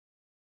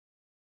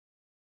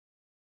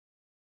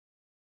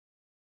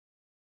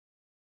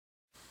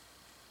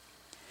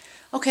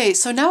Okay,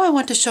 so now I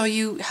want to show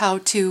you how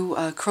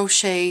to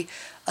crochet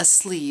a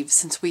sleeve,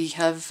 since we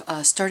have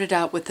started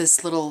out with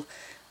this little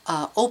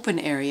open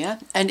area.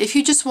 And if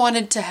you just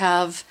wanted to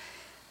have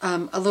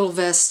a little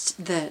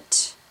vest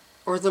that,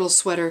 or a little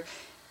sweater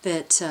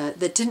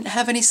that didn't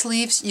have any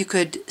sleeves, you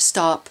could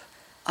stop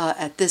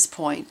at this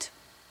point.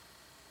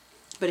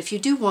 But if you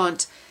do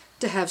want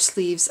to have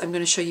sleeves, I'm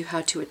going to show you how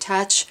to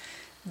attach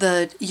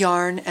the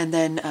yarn and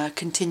then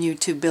continue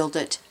to build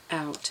it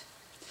out.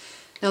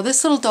 Now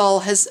this little doll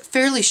has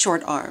fairly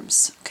short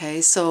arms,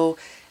 okay, so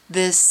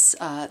this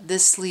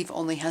sleeve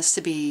only has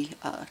to be,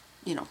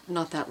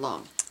 not that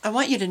long. I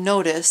want you to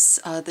notice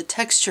the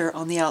texture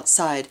on the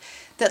outside.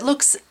 That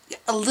looks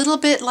a little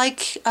bit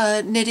like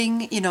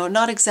knitting,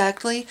 not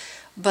exactly,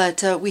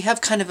 but we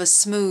have kind of a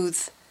smooth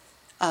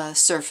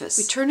surface.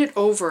 We turn it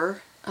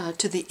over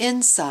to the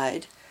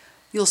inside,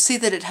 you'll see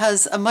that it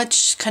has a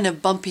much kind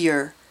of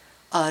bumpier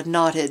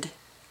knotted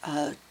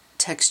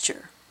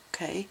texture.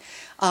 Okay.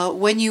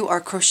 When you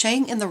are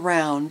crocheting in the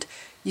round,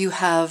 you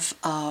have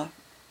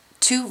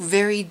two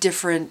very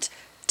different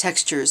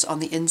textures on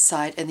the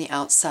inside and the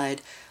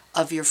outside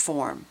of your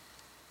form.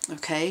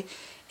 Okay,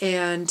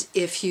 and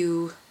if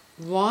you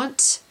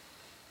want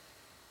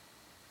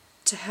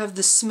to have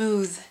the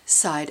smooth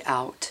side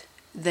out,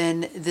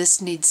 then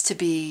this needs to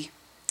be,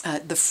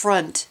 the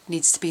front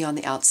needs to be on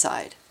the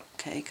outside,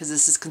 okay, because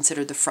this is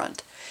considered the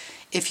front.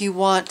 If you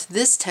want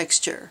this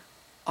texture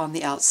on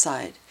the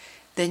outside,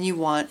 then you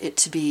want it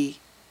to be,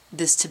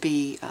 this to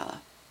be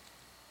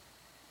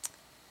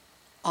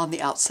on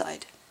the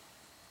outside.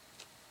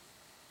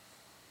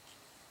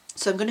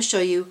 So I'm going to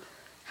show you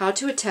how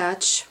to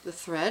attach the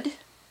thread.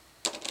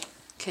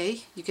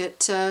 Okay, you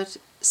get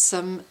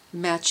some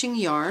matching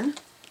yarn.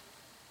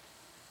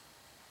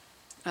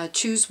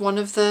 Choose one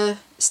of the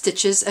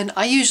stitches, and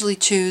I usually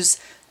choose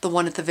the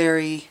one at the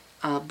very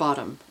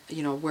bottom,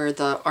 where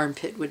the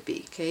armpit would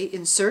be. Okay,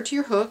 insert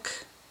your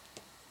hook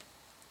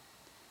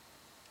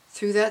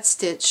through that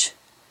stitch,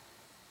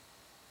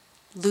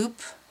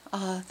 loop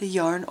the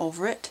yarn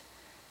over it,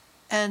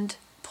 and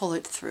pull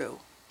it through.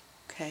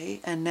 Okay,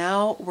 and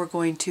now we're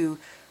going to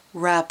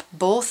wrap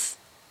both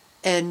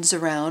ends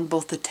around,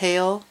 both the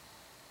tail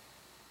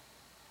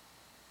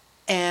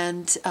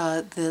and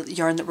the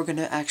yarn that we're going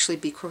to actually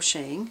be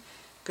crocheting. I'm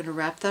going to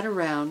wrap that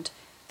around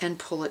and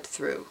pull it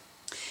through.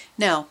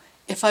 Now,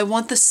 if I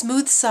want the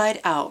smooth side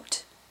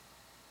out,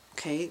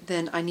 okay,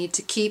 then I need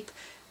to keep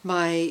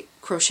my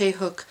crochet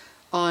hook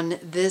on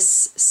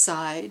this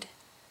side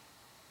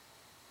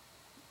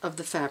of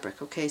the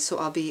fabric. Okay, so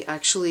I'll be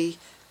actually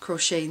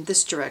crocheting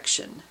this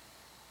direction.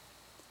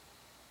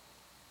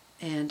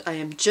 And I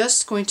am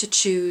just going to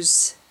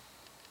choose,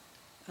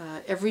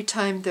 every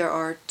time there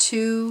are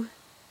two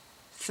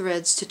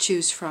threads to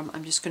choose from,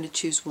 I'm just going to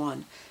choose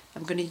one.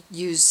 I'm going to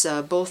use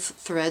both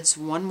threads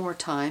one more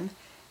time,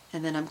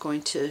 and then I'm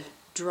going to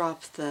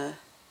drop the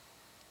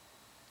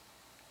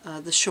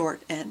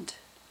short end.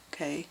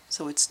 Okay,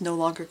 so it's no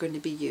longer going to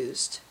be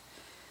used.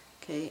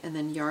 Okay, and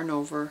then yarn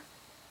over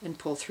and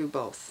pull through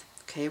both.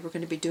 Okay, we're going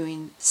to be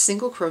doing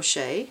single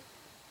crochet,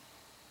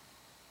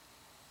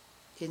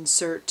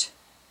 insert,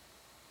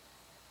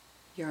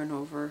 yarn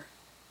over,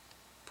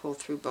 pull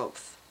through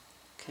both.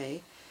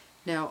 Okay,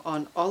 now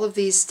on all of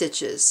these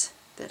stitches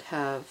that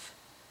have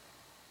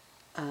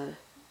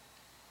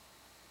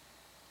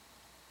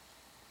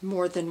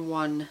more than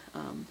one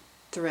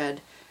thread,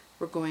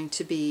 we're going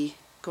to be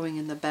going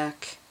in the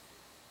back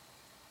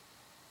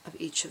of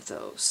each of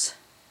those.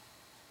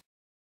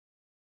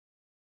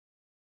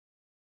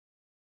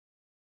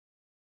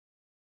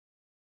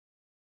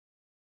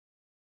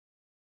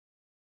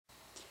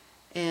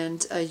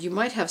 And you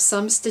might have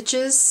some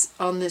stitches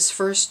on this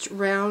first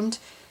round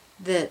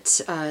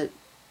that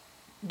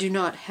do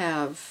not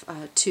have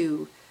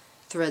two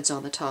threads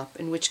on the top,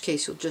 in which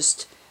case you'll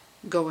just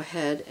go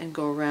ahead and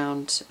go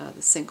around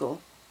the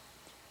single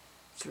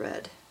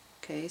thread.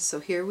 Okay, so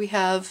here we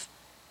have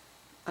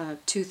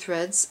two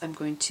threads. I'm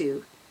going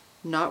to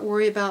not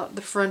worry about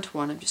the front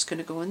one. I'm just going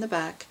to go in the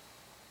back,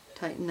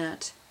 tighten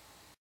that.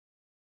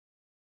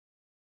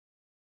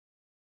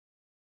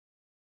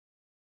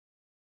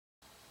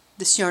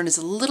 This yarn is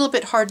a little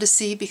bit hard to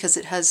see because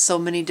it has so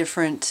many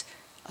different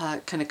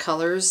kind of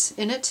colors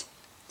in it.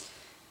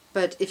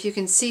 But if you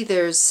can see,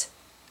 there's,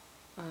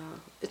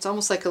 it's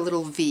almost like a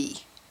little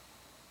V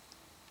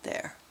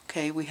there.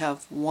 Okay, we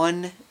have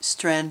one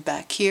strand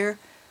back here,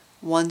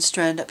 one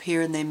strand up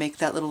here, and they make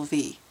that little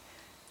V.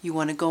 You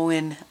want to go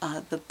in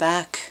the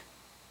back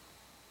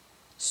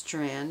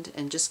strand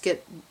and just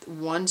get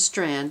one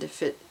strand.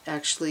 If it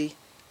actually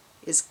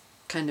is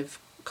kind of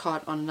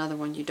caught on another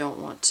one, you don't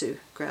want to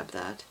grab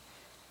that.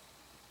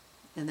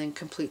 And then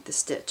complete the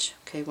stitch.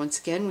 Okay, once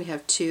again we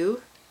have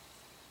two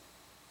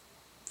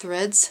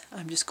threads.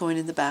 I'm just going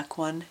in the back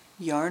one,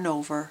 yarn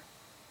over,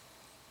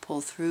 pull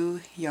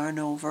through, yarn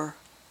over,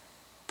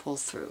 pull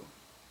through.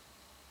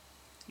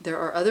 There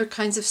are other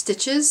kinds of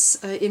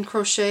stitches in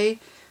crochet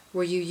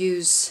where you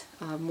use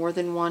more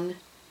than one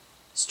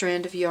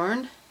strand of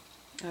yarn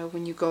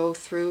when you go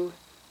through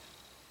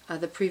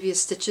the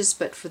previous stitches,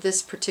 but for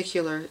this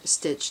particular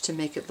stitch, to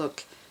make it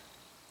look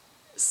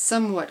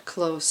somewhat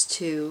close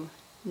to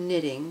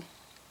knitting,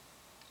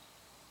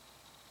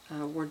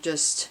 we're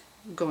just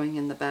going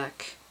in the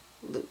back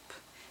loop.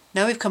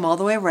 Now we've come all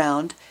the way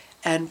around,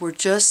 and we're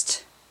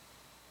just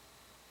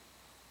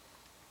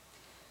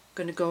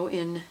going to go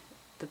in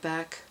the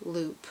back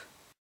loop.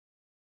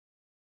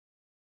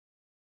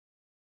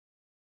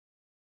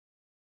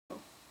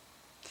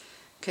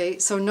 Okay,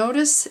 so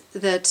notice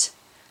that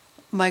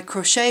my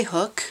crochet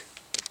hook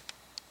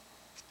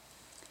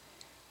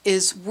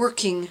is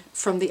working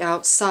from the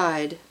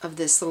outside of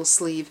this little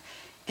sleeve,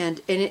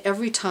 and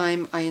every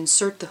time I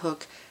insert the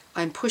hook,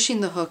 I'm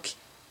pushing the hook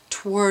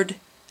toward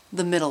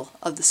the middle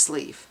of the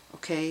sleeve.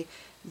 Okay,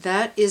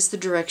 that is the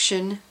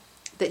direction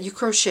that you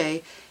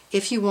crochet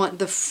if you want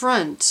the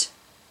front,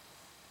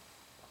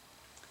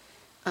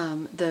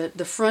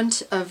 the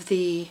front of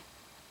the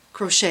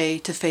crochet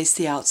to face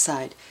the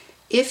outside.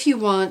 If you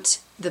want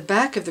the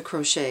back of the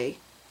crochet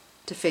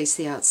to face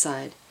the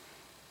outside,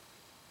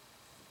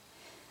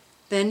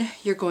 then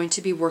you're going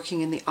to be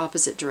working in the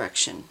opposite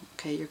direction.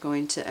 Okay, you're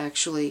going to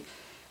actually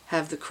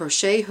have the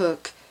crochet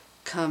hook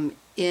come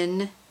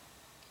in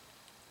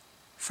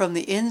from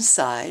the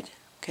inside.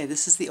 Okay,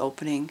 this is the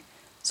opening,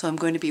 so I'm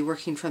going to be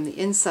working from the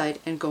inside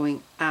and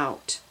going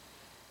out.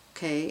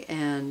 Okay,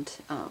 and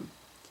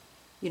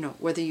you know,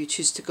 whether you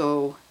choose to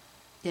go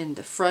in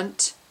the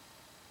front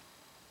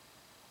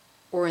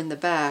or in the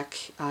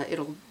back,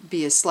 it'll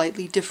be a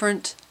slightly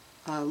different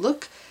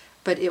look,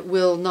 but it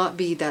will not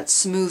be that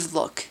smooth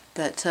look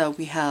that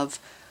we have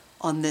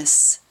on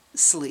this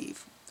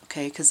sleeve.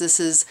 Okay, because this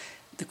is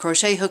the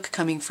crochet hook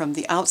coming from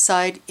the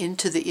outside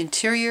into the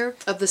interior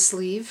of the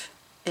sleeve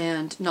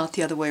and not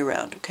the other way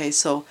around. Okay,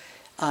 so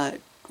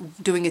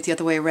doing it the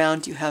other way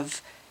around, you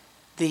have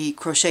the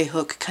crochet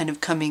hook kind of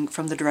coming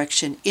from the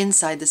direction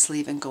inside the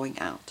sleeve and going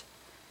out.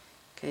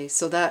 Okay,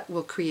 so that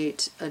will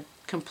create a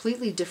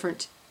completely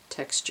different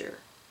texture.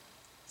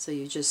 So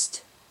you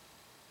just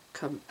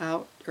come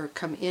out or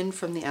come in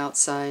from the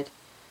outside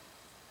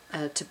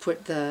to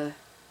put the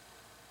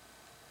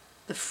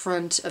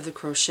front of the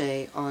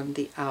crochet on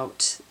the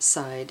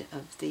outside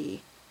of the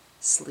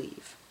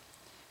sleeve,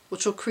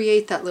 which will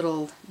create that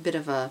little bit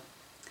of a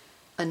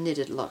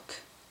knitted look.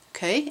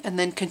 Okay, and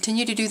then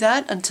continue to do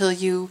that until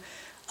you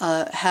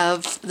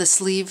have the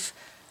sleeve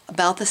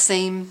about the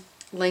same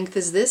length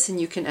as this, and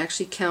you can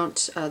actually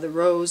count the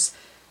rows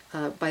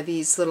by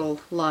these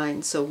little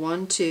lines. So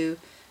 1, 2,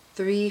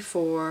 3,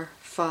 4,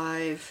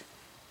 5,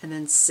 and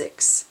then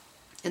 6.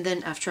 And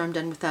then after I'm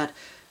done with that,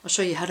 I'll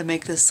show you how to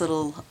make this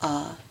little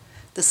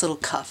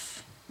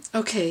cuff.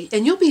 Okay,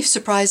 and you'll be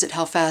surprised at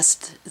how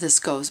fast this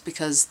goes,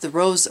 because the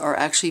rows are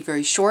actually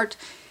very short,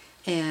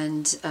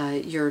 and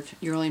you're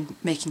only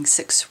making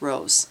 6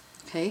 rows.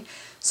 Okay,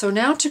 so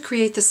now to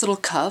create this little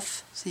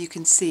cuff, so you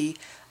can see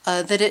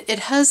that it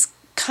has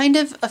kind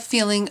of a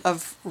feeling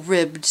of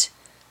ribbed,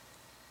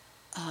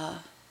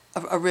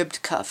 a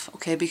ribbed cuff.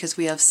 Okay, because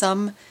we have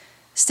some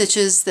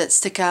stitches that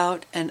stick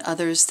out and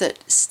others that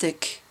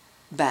stick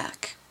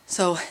back.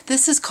 So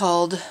this is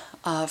called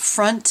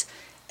front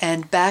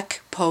and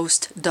back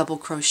post double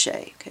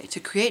crochet. Okay, to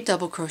create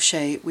double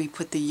crochet, we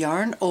put the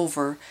yarn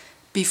over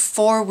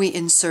before we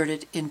insert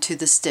it into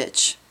the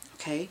stitch.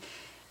 Okay,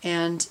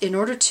 and in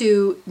order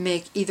to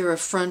make either a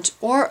front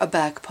or a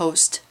back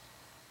post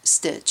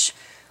stitch,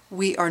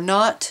 we are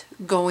not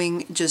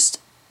going just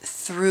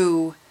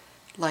through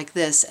like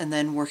this and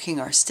then working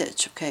our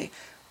stitch. Okay,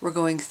 we're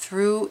going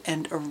through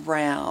and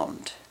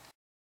around.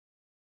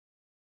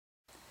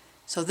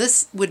 So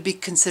this would be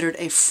considered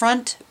a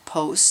front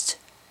post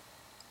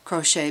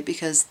crochet,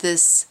 because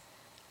this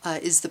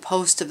is the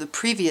post of the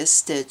previous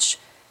stitch,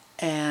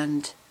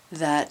 and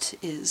that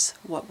is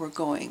what we're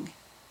going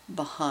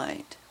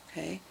behind.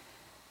 Okay,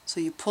 so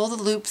you pull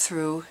the loop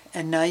through,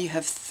 and now you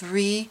have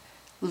 3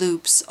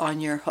 loops on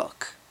your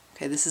hook.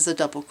 Okay, this is a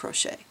double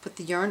crochet. Put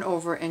the yarn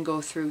over and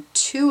go through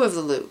 2 of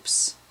the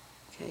loops.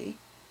 Okay,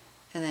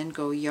 and then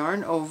go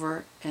yarn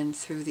over and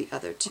through the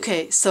other 2.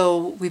 Okay, so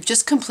we've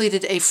just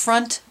completed a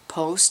front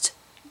post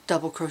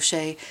double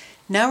crochet.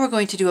 Now we're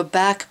going to do a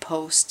back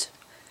post.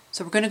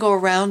 So we're going to go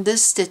around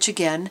this stitch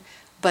again,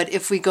 but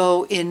if we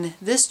go in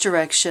this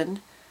direction,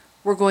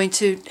 we're going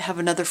to have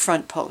another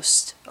front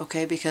post,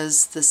 okay,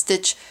 because the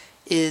stitch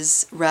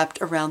is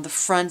wrapped around the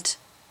front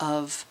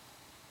of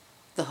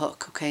the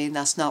hook, okay, and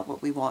that's not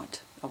what we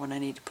want. When I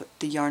need to put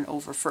the yarn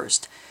over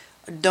first.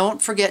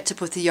 Don't forget to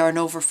put the yarn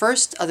over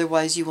first,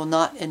 otherwise you will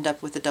not end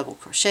up with a double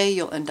crochet,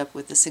 you'll end up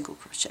with a single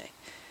crochet.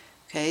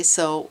 Okay,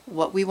 so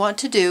what we want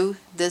to do,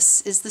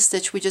 this is the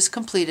stitch we just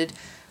completed,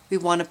 we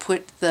want to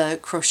put the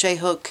crochet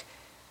hook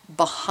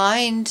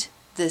behind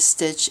this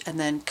stitch and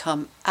then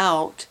come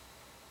out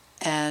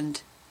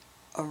and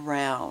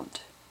around.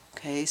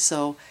 Okay,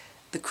 so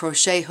the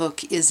crochet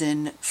hook is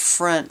in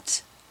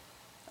front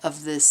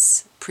of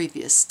this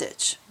previous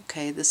stitch.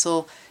 Okay, this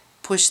will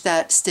push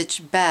that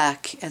stitch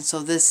back, and so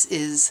this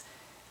is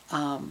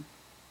going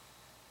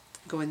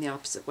the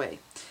opposite way.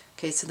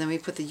 Okay, so then we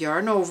put the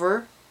yarn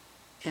over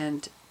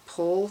and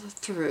pull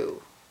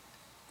through.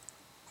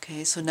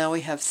 Okay, so now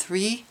we have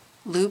 3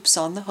 loops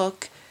on the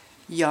hook,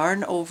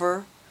 yarn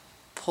over,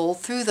 pull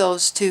through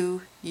those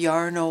 2,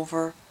 yarn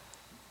over,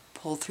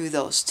 pull through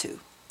those 2.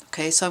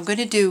 Okay, so I'm going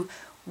to do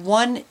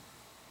one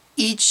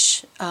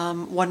each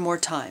one more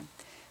time.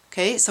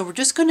 Okay, so we're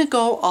just going to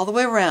go all the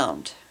way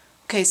around.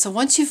 Okay, so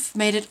once you've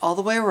made it all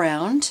the way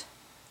around,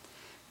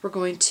 we're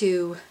going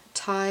to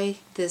tie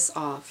this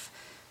off.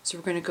 So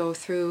we're going to go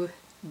through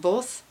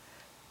both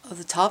of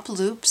the top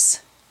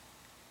loops,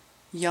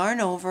 yarn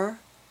over,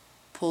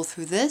 pull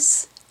through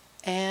this,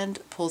 and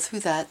pull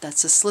through that.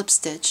 That's a slip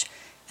stitch.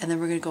 And then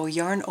we're going to go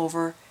yarn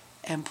over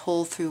and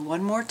pull through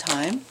one more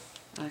time.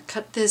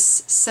 Cut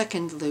this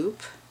second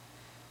loop,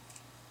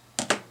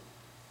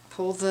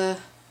 pull the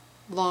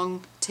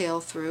long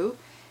tail through,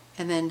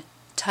 and then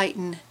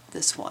tighten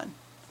this one.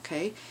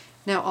 Okay,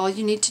 now all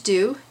you need to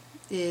do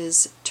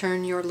is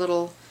turn your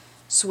little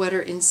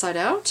sweater inside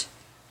out,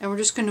 and we're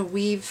just going to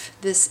weave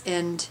this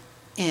end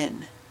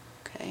in.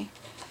 Okay,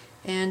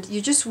 and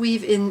you just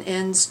weave in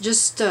ends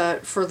just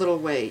for a little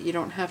way. You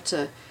don't have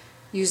to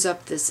use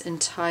up this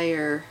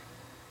entire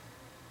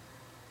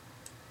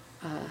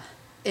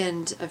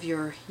end of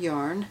your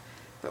yarn,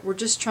 but we're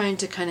just trying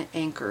to kind of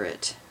anchor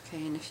it.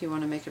 Okay, and if you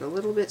want to make it a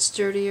little bit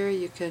sturdier,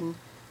 you can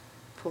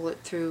pull it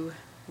through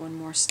one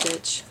more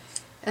stitch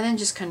and then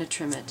just kind of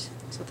trim it.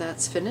 So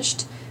that's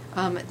finished.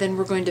 Then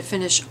we're going to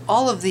finish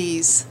all of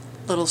these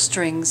little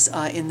strings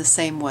in the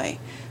same way.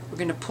 We're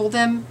going to pull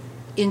them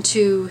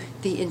into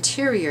the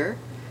interior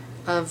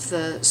of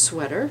the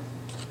sweater.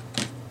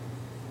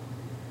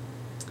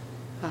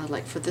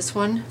 Like for this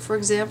one, for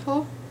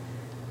example,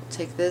 we'll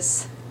take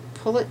this,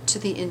 pull it to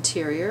the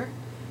interior,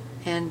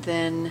 and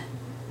then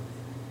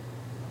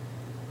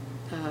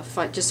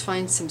just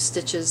find some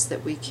stitches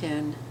that we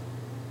can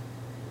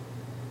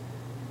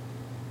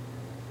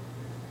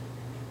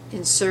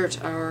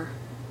insert our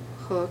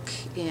hook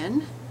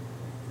in,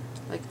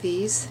 like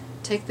these.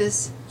 Take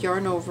this,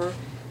 yarn over,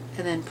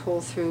 and then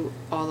pull through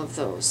all of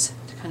those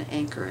to kind of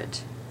anchor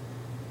it.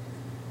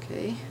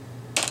 Okay,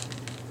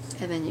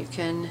 and then you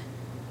can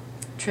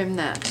trim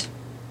that.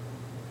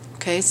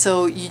 Okay,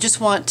 so you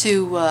just want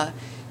to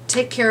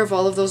take care of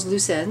all of those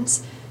loose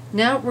ends.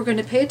 Now we're going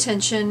to pay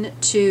attention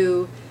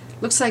to,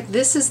 looks like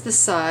this is the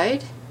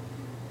side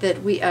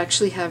that we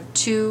actually have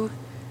 2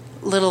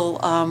 little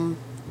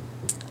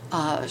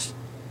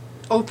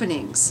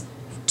openings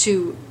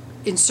to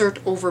insert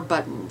over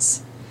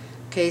buttons.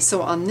 Okay,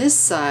 so on this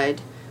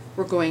side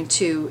we're going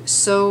to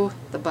sew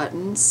the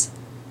buttons.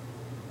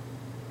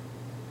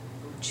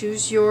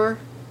 Choose your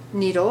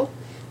needle,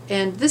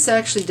 and this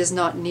actually does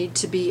not need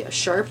to be a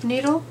sharp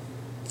needle.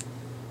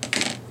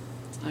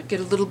 Get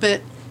a little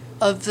bit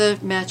of the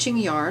matching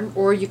yarn,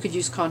 or you could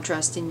use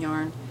contrasting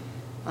yarn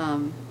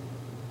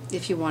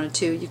if you wanted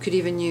to. You could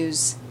even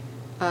use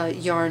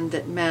yarn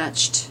that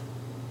matched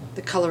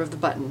the color of the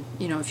button,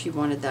 you know, if you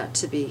wanted that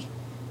to be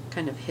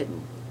kind of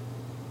hidden.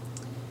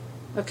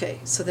 Okay,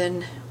 so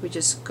then we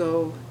just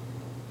go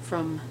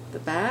from the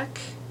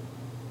back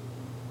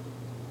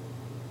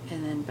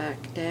and then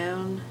back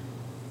down.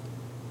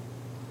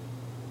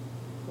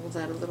 Hold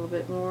that a little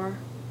bit more.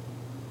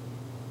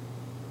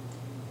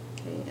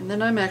 Okay, and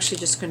then I'm actually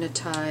just going to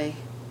tie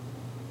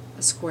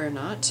a square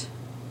knot.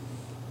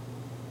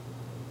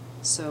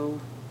 So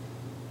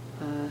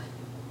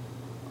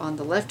on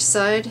the left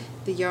side,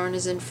 the yarn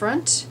is in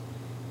front,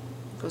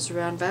 goes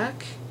around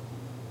back,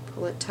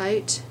 pull it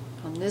tight.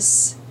 On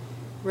this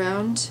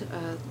round,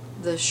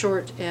 the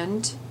short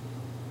end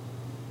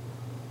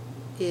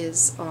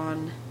is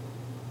on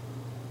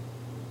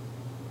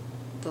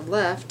the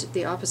left,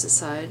 the opposite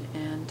side,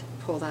 and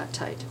pull that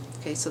tight.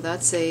 Okay, so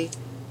that's a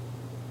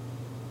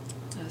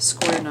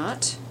square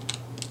knot.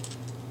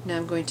 Now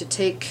I'm going to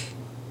take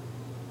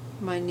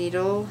my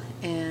needle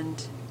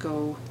and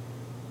go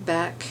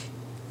back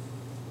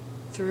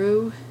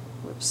through,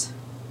 whoops,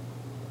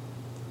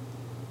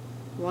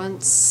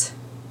 once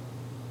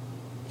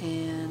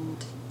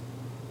and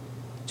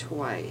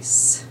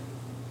twice.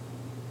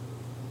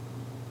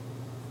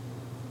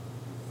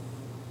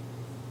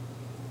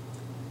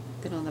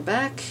 Then on the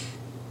back,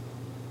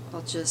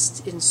 I'll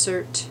just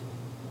insert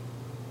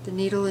the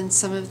needle in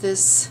some of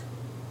this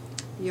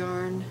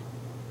yarn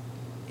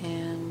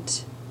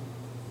and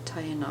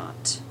tie a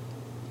knot.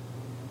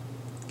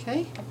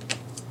 Okay?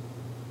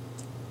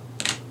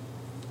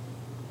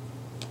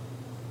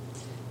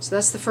 So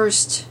that's the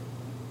first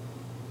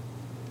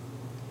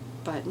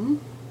button.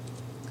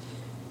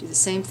 Do the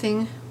same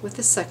thing with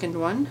the second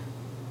one.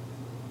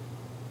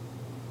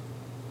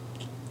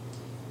 You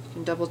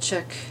can double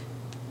check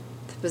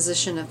the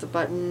position of the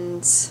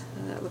buttons.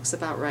 That looks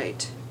about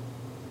right.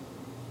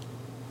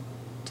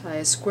 Tie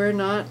a square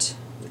knot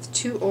with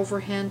 2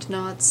 overhand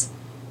knots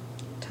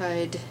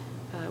tied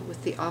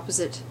with the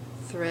opposite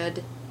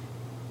thread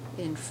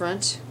in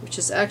front, which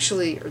is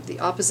actually the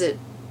opposite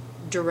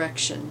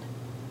direction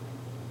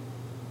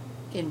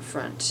in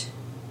front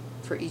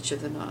for each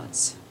of the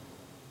knots.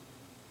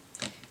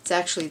 It's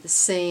actually the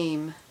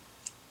same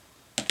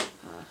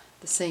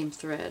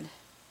thread.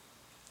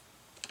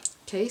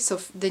 Okay,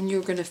 so then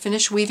you're going to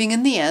finish weaving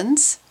in the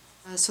ends.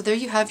 So there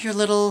you have your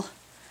little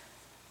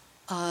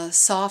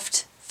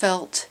soft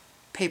felt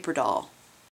paper doll.